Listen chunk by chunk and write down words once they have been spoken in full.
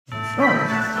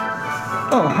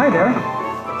Oh, hi there.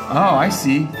 Oh, I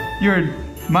see. You're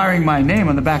admiring my name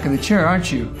on the back of the chair,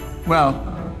 aren't you? Well,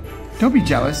 don't be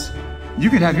jealous. You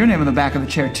could have your name on the back of the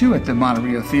chair too at the Monte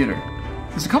Rio Theater.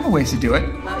 There's a couple ways to do it.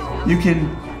 You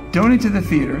can donate to the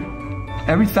theater.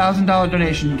 Every $1,000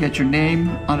 donation, you get your name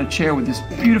on a chair with this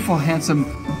beautiful, handsome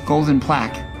golden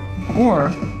plaque.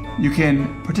 Or you can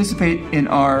participate in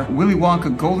our Willy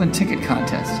Wonka golden ticket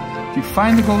contest. If you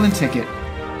find the golden ticket,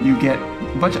 you get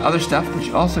a bunch of other stuff, but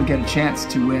you also get a chance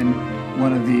to win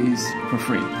one of these for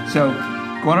free. So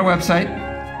go on our website,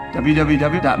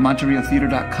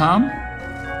 www.monteriotheater.com,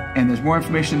 and there's more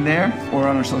information there or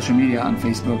on our social media on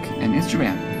Facebook and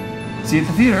Instagram. See you at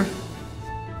the theater.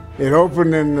 It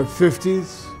opened in the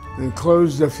 50s and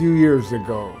closed a few years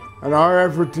ago. And our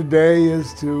effort today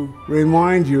is to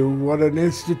remind you what an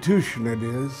institution it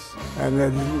is and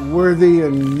that it's worthy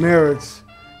and merits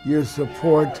your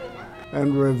support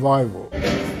and revival.